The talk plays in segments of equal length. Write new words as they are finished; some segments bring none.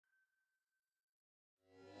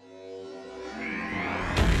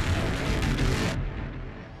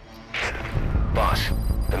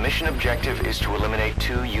mission objective is to eliminate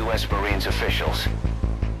 2 U.S. Marines officials.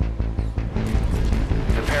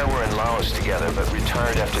 The pair were in Laos together, but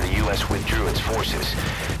retired after the U.S. withdrew its forces.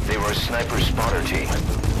 They were a sniper spotter team.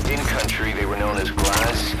 In country, they were known as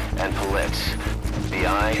Glass and Pallets, the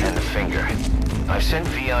eye and the finger. I've sent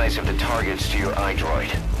VIs of the targets to your iDroid.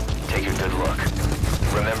 Take a good look.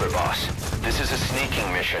 Remember, boss, this is a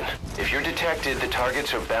sneaking mission. If you're detected, the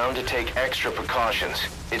targets are bound to take extra precautions.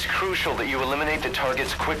 It's crucial that you eliminate the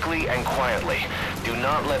targets quickly and quietly. Do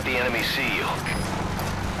not let the enemy see you.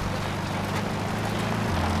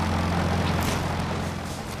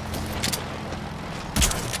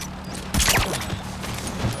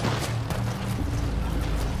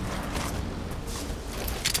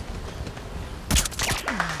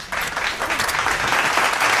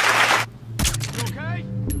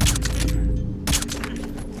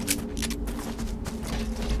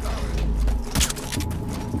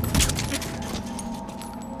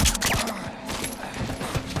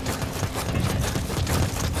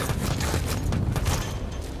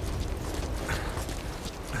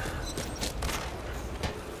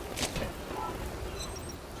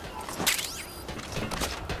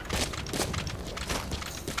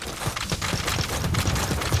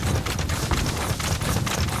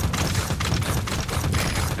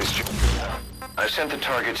 I've sent the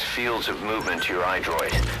target's fields of movement to your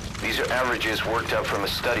iDroid. These are averages worked up from a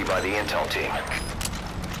study by the intel team.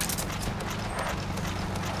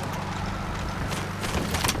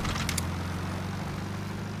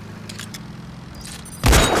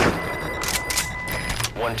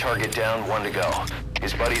 One target down, 1 to go.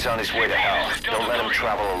 His buddy's on his way to hell. Don't let him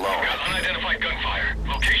travel alone. Got unidentified gunfire.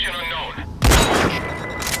 Location unknown.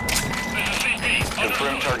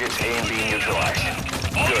 Confirm targets A and B neutralized.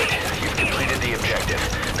 Good. You've completed the objective.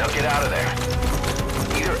 Now get out of there.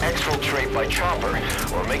 Either exfiltrate by chopper,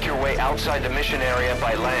 or make your way outside the mission area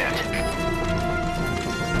by land.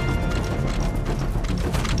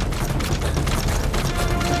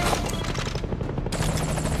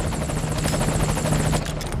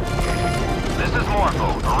 This is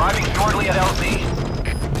Morpho, arriving shortly at LZ.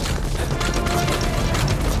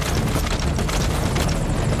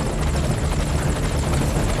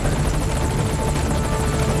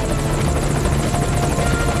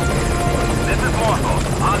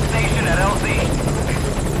 On station at LZ.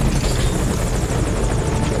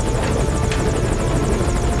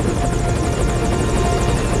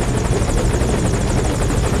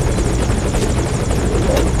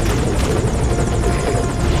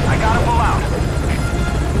 I gotta pull out.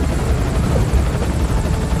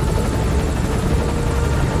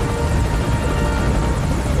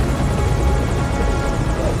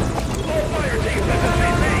 All fire teams at the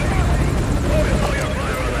CC. Focus all your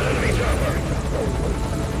fire on that enemy chopper.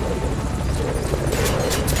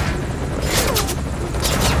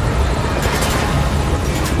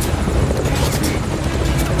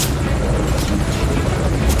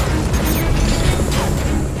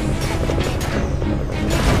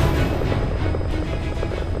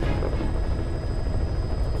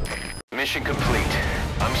 Mission complete.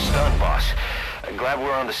 I'm stunned, boss. I'm glad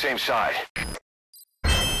we're on the same side.